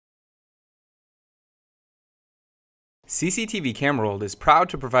CCTV Camera World is proud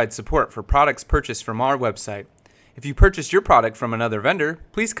to provide support for products purchased from our website. If you purchased your product from another vendor,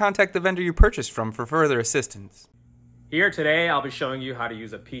 please contact the vendor you purchased from for further assistance. Here today, I'll be showing you how to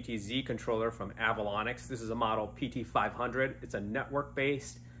use a PTZ controller from Avalonix. This is a model PT500. It's a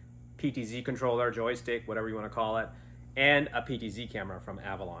network-based PTZ controller, joystick, whatever you want to call it, and a PTZ camera from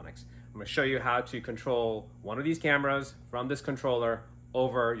Avalonix. I'm going to show you how to control one of these cameras from this controller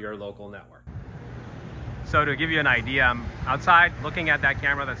over your local network. So to give you an idea, I'm outside looking at that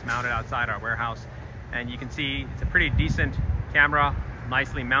camera that's mounted outside our warehouse, and you can see it's a pretty decent camera,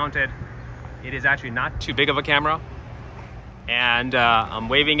 nicely mounted. It is actually not too big of a camera, and I'm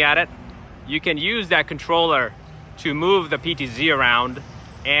waving at it. You can use that controller to move the PTZ around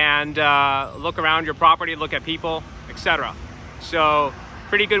and look around your property, look at people, etc. So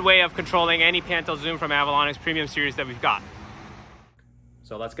pretty good way of controlling any panel zoom from Avalonix Premium Series that we've got.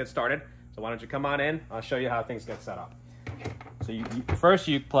 So let's get started. So why don't you come on in, I'll show you how things get set up. So first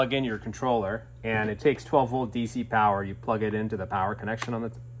you plug in your controller, and it takes 12 volt DC power. You plug it into the power connection on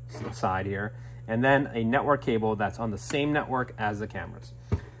the side here, and then a network cable that's on the same network as the cameras.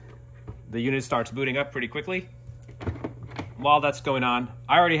 The unit starts booting up pretty quickly. While that's going on,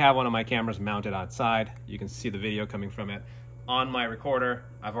 I already have one of my cameras mounted outside. You can see the video coming from it. On my recorder,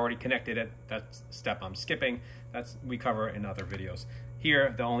 I've already connected it. That's a step I'm skipping. We cover in other videos.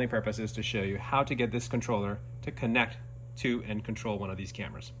 Here, the only purpose is to show you how to get this controller to connect to and control one of these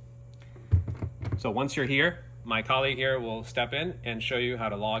cameras. So once you're here, my colleague here will step in and show you how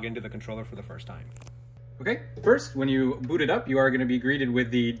to log into the controller for the first time. Okay, first, when you boot it up, you are going to be greeted with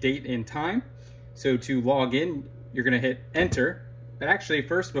the date and time. So to log in, you're going to hit enter. But actually,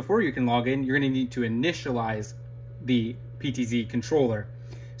 first, before you can log in, you're going to need to initialize the PTZ controller.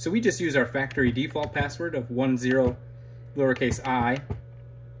 So we just use our factory default password of 10 lowercase I,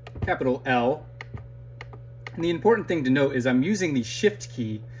 capital L. And the important thing to note is I'm using the shift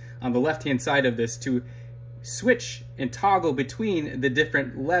key on the left-hand side of this to switch and toggle between the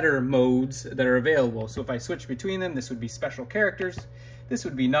different letter modes that are available. So if I switch between them, this would be special characters, this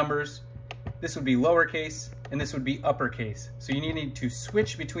would be numbers, this would be lowercase, and this would be uppercase. So you need to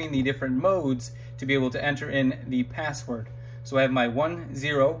switch between the different modes to be able to enter in the password. So I have my 10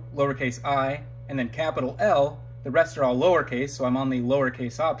 lowercase I and then capital L. The rest are all lowercase, so I'm on the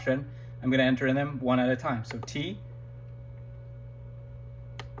lowercase option. I'm going to enter in them one at a time. So T,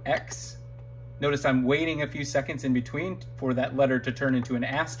 X. Notice I'm waiting a few seconds in between for that letter to turn into an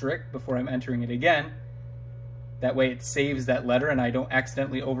asterisk before I'm entering it again. That way it saves that letter and I don't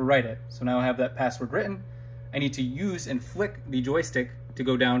accidentally overwrite it. So now I have that password written. I need to use and flick the joystick to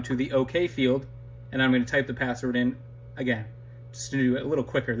go down to the OK field, and I'm going to type the password in again, just to do it a little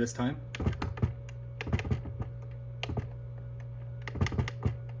quicker this time.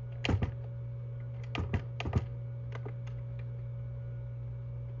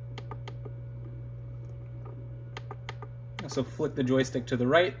 Also flick the joystick to the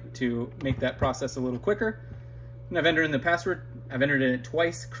right to make that process a little quicker. And I've entered in the password. I've entered in it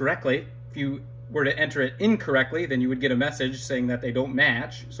twice correctly. If you were to enter it incorrectly, then you would get a message saying that they don't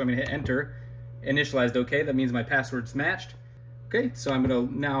match. So I'm going to hit enter. Initialized OK. That means my password's matched. Okay, so I'm going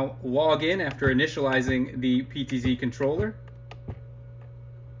to now log in after initializing the PTZ controller.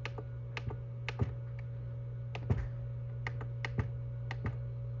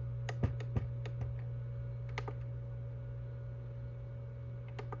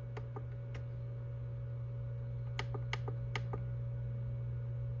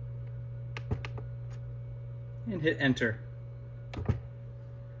 And hit enter.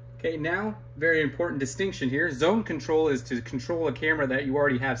 Okay, now, very important distinction here. Zone control is to control a camera that you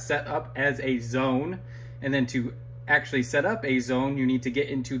already have set up as a zone. And then to actually set up a zone, you need to get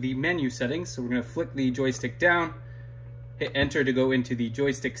into the menu settings. So we're going to flick the joystick down, hit enter to go into the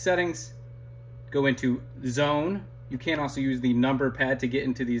joystick settings, go into zone. You can also use the number pad to get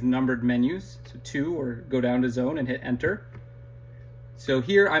into these numbered menus. So 2, or go down to zone and hit enter. So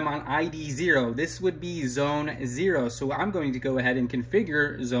here I'm on ID 0. This would be zone 0. So I'm going to go ahead and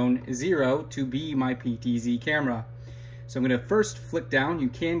configure zone 0 to be my PTZ camera. So I'm going to first flick down. You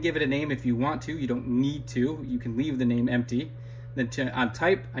can give it a name if you want to. You don't need to. You can leave the name empty. Then on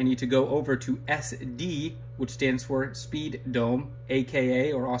type, I need to go over to SD, which stands for Speed Dome,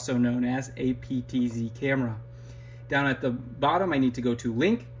 aka or also known as a PTZ camera. Down at the bottom, I need to go to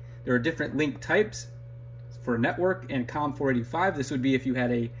link. There are different link types. For network and COM485, this would be if you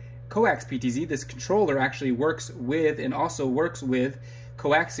had a coax PTZ. This controller actually works with and also works with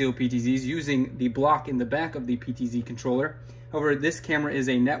coaxial PTZs using the block in the back of the PTZ controller. However, this camera is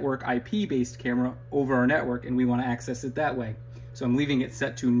a network IP-based camera over our network, and we want to access it that way. So I'm leaving it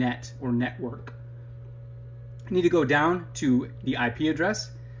set to net or network. need to go down to the IP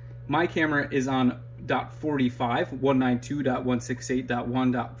address. My camera is on .45,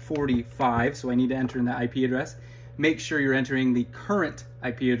 192.168.1.45, so I need to enter in that IP address. Make sure you're entering the current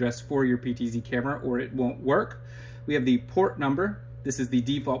IP address for your PTZ camera or it won't work. We have the port number. This is the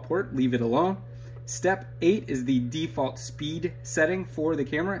default port, leave it alone. Step 8 is the default speed setting for the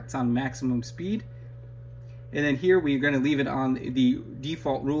camera. It's on maximum speed. And then here we're going to leave it on the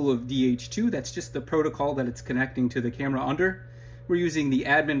default rule of DH2. That's just the protocol that it's connecting to the camera under. We're using the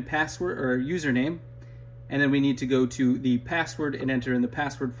admin password or username. And then we need to go to the password and enter in the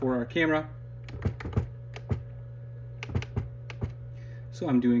password for our camera. So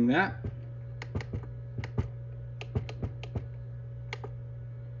I'm doing that.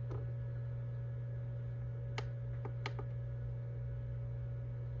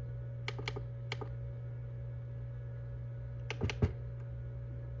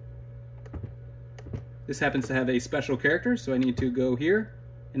 This happens to have a special character, so I need to go here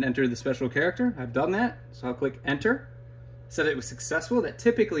and enter the special character. I've done that, so I'll click enter. Said it was successful. That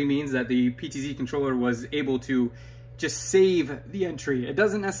typically means that the PTZ controller was able to just save the entry. It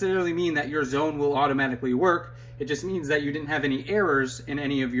doesn't necessarily mean that your zone will automatically work. It just means that you didn't have any errors in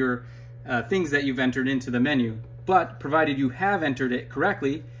any of your things that you've entered into the menu. But provided you have entered it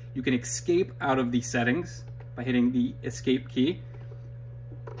correctly, you can escape out of the settings by hitting the escape key,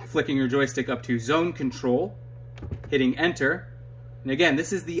 flicking your joystick up to zone control, hitting enter. And again,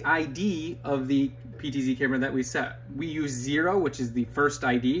 this is the ID of the PTZ camera that we set. We use 0, which is the first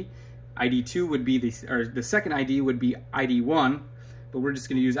ID. ID 2 would be the second ID would be ID 1, but we're just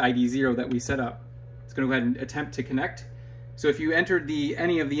going to use ID 0 that we set up. It's going to go ahead and attempt to connect. So if you entered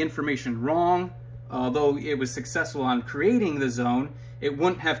any of the information wrong, although it was successful on creating the zone, it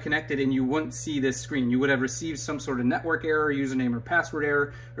wouldn't have connected and you wouldn't see this screen. You would have received some sort of network error, username or password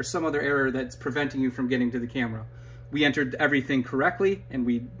error, or some other error that's preventing you from getting to the camera. We entered everything correctly and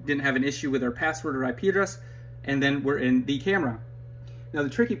we didn't have an issue with our password or IP address, and then we're in the camera. Now the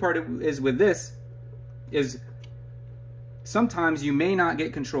tricky part is with this is sometimes you may not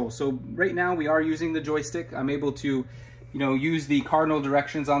get control. So right now we are using the joystick. I'm able to, use the cardinal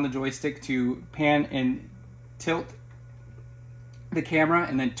directions on the joystick to pan and tilt the camera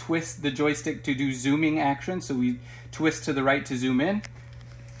and then twist the joystick to do zooming action. So we twist to the right to zoom in.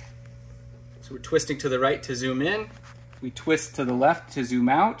 So we're twisting to the right to zoom in. We twist to the left to zoom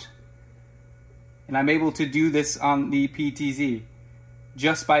out. And I'm able to do this on the PTZ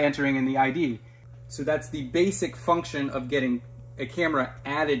just by entering in the ID. So that's the basic function of getting a camera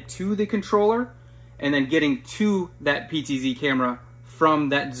added to the controller and then getting to that PTZ camera from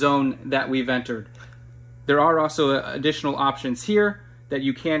that zone that we've entered. There are also additional options here that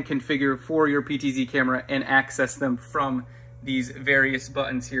you can configure for your PTZ camera and access them from these various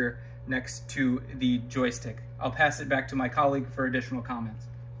buttons here next to the joystick. I'll pass it back to my colleague for additional comments.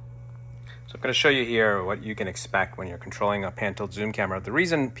 So I'm going to show you here what you can expect when you're controlling a pan tilt zoom camera. The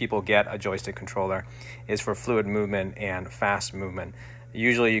reason people get a joystick controller is for fluid movement and fast movement.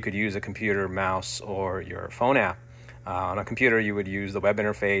 Usually you could use a computer, mouse, or your phone app. On a computer you would use the web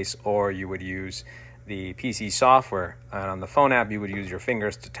interface or you would use the PC software, and on the phone app you would use your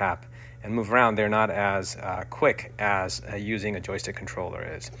fingers to tap and move around. They're not as quick as using a joystick controller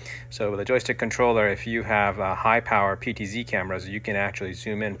is. So with a joystick controller, if you have high power PTZ cameras, you can actually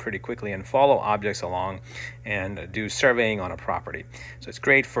zoom in pretty quickly and follow objects along and do surveying on a property. So it's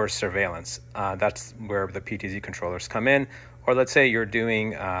great for surveillance. That's where the PTZ controllers come in. Or let's say you're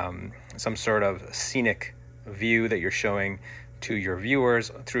doing some sort of scenic view that you're showing to your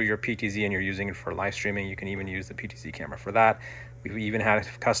viewers through your PTZ and you're using it for live streaming. You can even use the PTZ camera for that. We've even had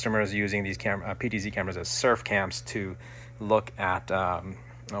customers using these PTZ cameras as surf cams to look at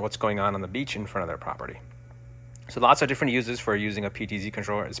what's going on the beach in front of their property. So lots of different uses for using a PTZ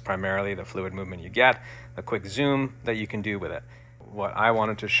controller. Is primarily the fluid movement you get, the quick zoom that you can do with it. What I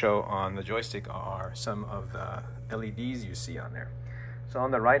wanted to show on the joystick are some of the LEDs you see on there. So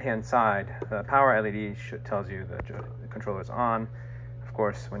on the right hand side, the power LED tells you the controller is on. Of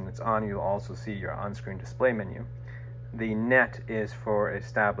course, when it's on, you'll also see your on-screen display menu. The net is for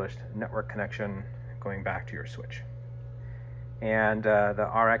established network connection going back to your switch. And the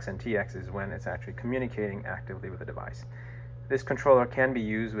RX and TX is when it's actually communicating actively with the device. This controller can be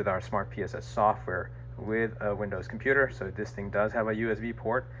used with our Smart PSS software with a Windows computer. So this thing does have a USB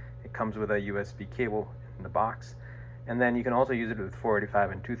port. It comes with a USB cable in the box. And then you can also use it with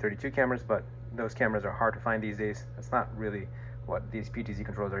 485 and 232 cameras, but those cameras are hard to find these days. That's not really what these PTZ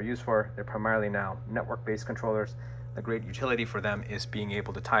controllers are used for. They're primarily now network-based controllers. The great utility for them is being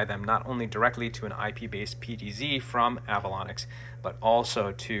able to tie them not only directly to an IP-based PTZ from Avalonix, but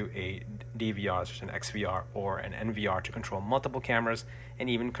also to a DVR, such as an XVR or an NVR, to control multiple cameras and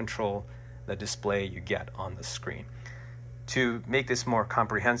even control the display you get on the screen. To make this more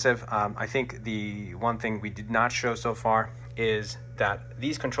comprehensive, I think the one thing we did not show so far is that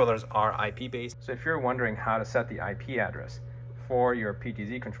these controllers are IP-based. So if you're wondering how to set the IP address for your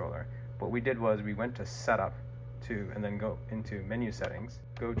PTZ controller, what we did was we went to Setup and then go into Menu Settings,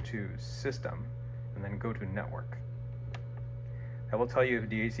 go to System, and then go to Network. That will tell you if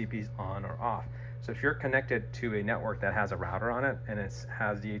DHCP is on or off. So if you're connected to a network that has a router on it and it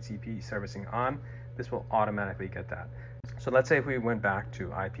has DHCP servicing on, this will automatically get that. So let's say if we went back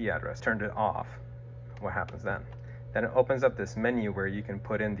to IP address, turned it off, what happens then? Then it opens up this menu where you can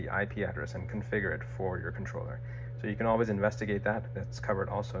put in the IP address and configure it for your controller. So you can always investigate that. That's covered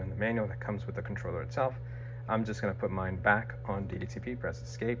also in the manual that comes with the controller itself. I'm just going to put mine back on DHCP, press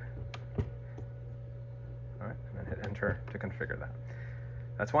Escape. All right, and then hit Enter to configure that.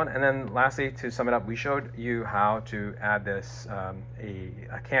 That's one. And then lastly, to sum it up, we showed you how to add this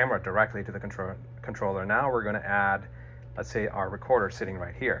a camera directly to the controller. Now we're going to add, let's say, our recorder sitting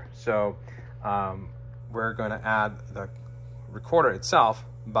right here. So we're going to add the recorder itself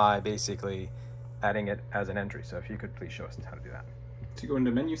by basically adding it as an entry. So if you could please show us how to do that. To go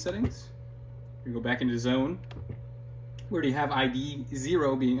into Menu Settings, you go back into Zone. We already have ID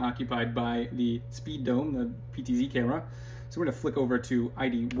 0 being occupied by the speed dome, the PTZ camera. So we're going to flick over to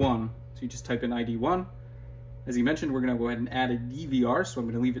ID 1. So you just type in ID 1. As you mentioned, we're going to go ahead and add a DVR, so I'm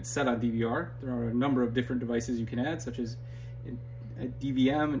going to leave it set on DVR. There are a number of different devices you can add, such as a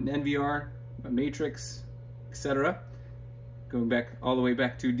DVM, an NVR, a Matrix, etc. Going back all the way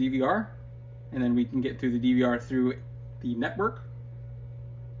back to DVR, and then we can get through the DVR through the network.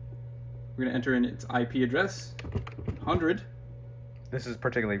 We're going to enter in its IP address, 100. This is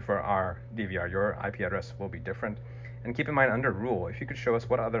particularly for our DVR. Your IP address will be different. And keep in mind, under rule, if you could show us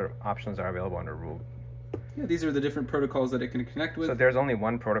what other options are available under rule. Yeah, these are the different protocols that it can connect with. So there's only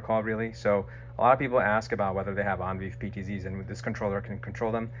one protocol, really. So a lot of people ask about whether they have on-beef PTZs and this controller can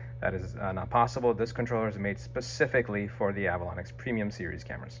control them. That is not possible. This controller is made specifically for the Avalonix Premium Series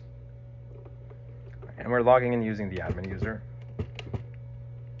cameras. And we're logging in using the admin user.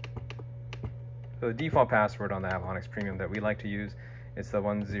 So the default password on the Avalonix Premium that we like to use is the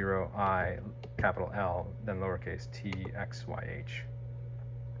 10I capital L, then lowercase txyh.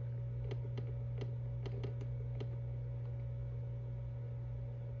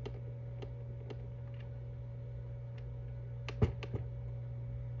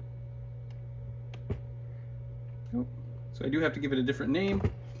 So I do have to give it a different name.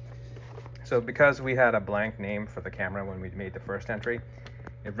 So because we had a blank name for the camera when we made the first entry,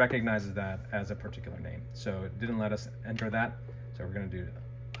 it recognizes that as a particular name. So it didn't let us enter that. So we're going to do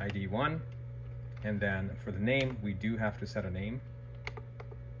ID 1. And then for the name, we do have to set a name.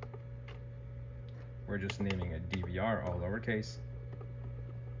 We're just naming it DVR, all lowercase.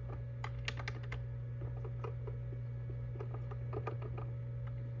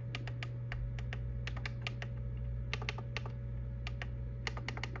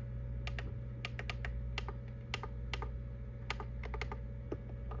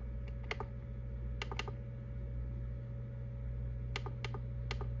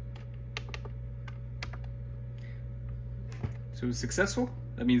 So it was successful.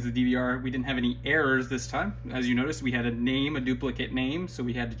 That means the DVR, we didn't have any errors this time. As you noticed, we had a name, a duplicate name, so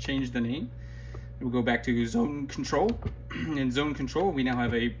we had to change the name. We'll go back to Zone Control. In Zone Control, we now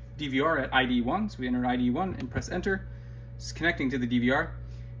have a DVR at ID 1, so we enter ID 1 and press Enter. It's connecting to the DVR.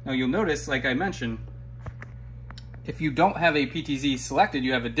 Now you'll notice, like I mentioned, if you don't have a PTZ selected,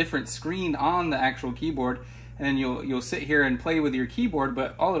 you have a different screen on the actual keyboard, and then you'll sit here and play with your keyboard,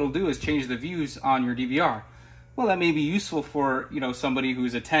 but all it'll do is change the views on your DVR. Well, that may be useful for somebody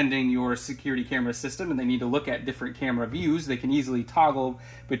who's attending your security camera system and they need to look at different camera views. They can easily toggle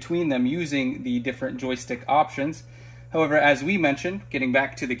between them using the different joystick options. However, as we mentioned, getting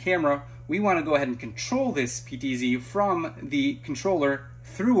back to the camera, we want to go ahead and control this PTZ from the controller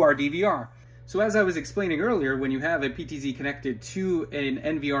through our DVR. So as I was explaining earlier, when you have a PTZ connected to an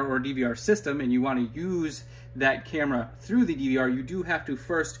NVR or DVR system and you want to use that camera through the DVR, you do have to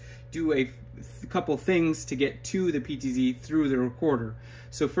first do a couple things to get to the PTZ through the recorder.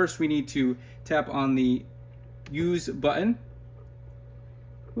 So first we need to tap on the Use button.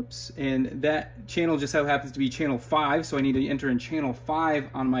 Whoops, and that channel just so happens to be channel 5, so I need to enter in channel 5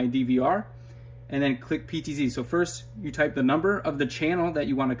 on my DVR, and then click PTZ. So first you type the number of the channel that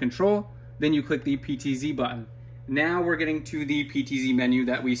you want to control, then you click the PTZ button. Now we're getting to the PTZ menu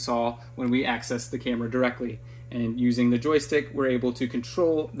that we saw when we accessed the camera directly. And using the joystick, we're able to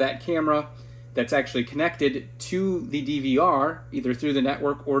control that camera that's actually connected to the DVR, either through the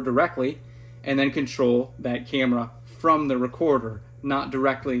network or directly, and then control that camera from the recorder, not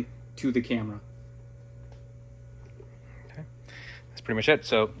directly to the camera. Okay, that's pretty much it.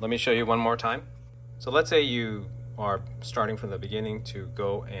 So let me show you one more time. So let's say you are starting from the beginning to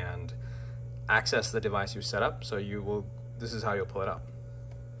go and access the device you set up. So this is how you'll pull it up.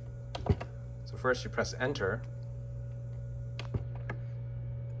 So first you press enter,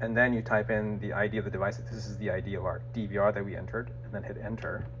 and then you type in the ID of the device. This is the ID of our DVR that we entered, and then hit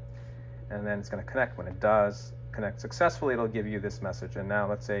enter. And then it's going to connect. When it does connect successfully, it'll give you this message. And now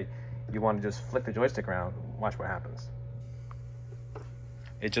let's say you want to just flick the joystick around. Watch what happens.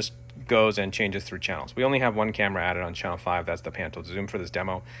 It just goes and changes through channels. We only have one camera added on channel 5. That's the pan tilt zoom for this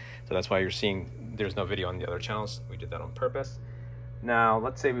demo. So that's why you're seeing there's no video on the other channels. We did that on purpose. Now,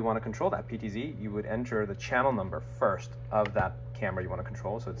 let's say we want to control that PTZ. You would enter the channel number first of that camera you want to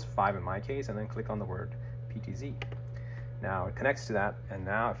control. So it's 5 in my case, and then click on the word PTZ. Now it connects to that, and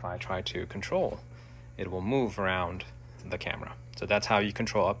now if I try to control, it will move around the camera. So that's how you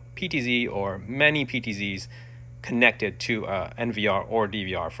control a PTZ or many PTZs connected to NVR or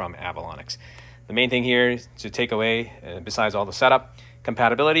DVR from Avalonix. The main thing here is to take away, besides all the setup,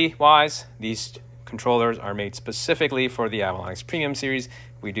 compatibility-wise, these controllers are made specifically for the Avalonix Premium Series.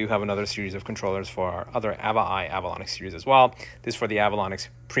 We do have another series of controllers for our other Avalonix series as well. This is for the Avalonix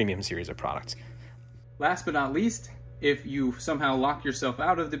Premium Series of products. Last but not least, if you somehow lock yourself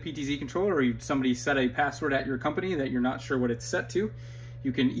out of the PTZ controller, or somebody set a password at your company that you're not sure what it's set to,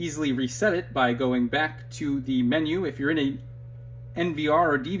 you can easily reset it by going back to the menu. If you're in a NVR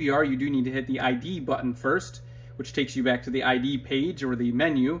or DVR, you do need to hit the ID button first, which takes you back to the ID page or the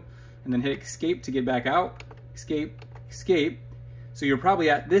menu, and then hit escape to get back out. Escape, escape. So you're probably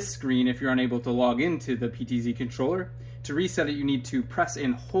at this screen if you're unable to log into the PTZ controller. To reset it, you need to press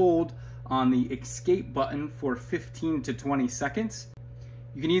and hold on the escape button for 15 to 20 seconds.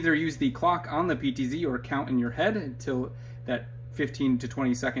 You can either use the clock on the PTZ or count in your head until that 15 to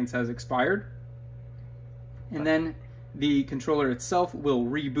 20 seconds has expired. And then the controller itself will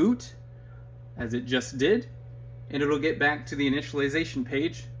reboot, as it just did, and it'll get back to the initialization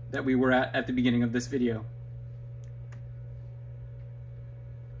page that we were at the beginning of this video.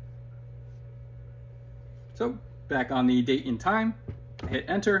 So back on the date and time, hit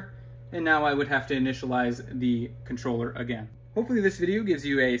enter, and now I would have to initialize the controller again. Hopefully this video gives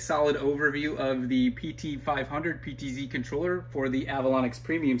you a solid overview of the PT500 PTZ controller for the Avalonix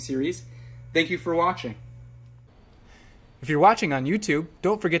Premium Series. Thank you for watching. If you're watching on YouTube,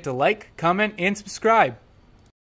 don't forget to like, comment, and subscribe.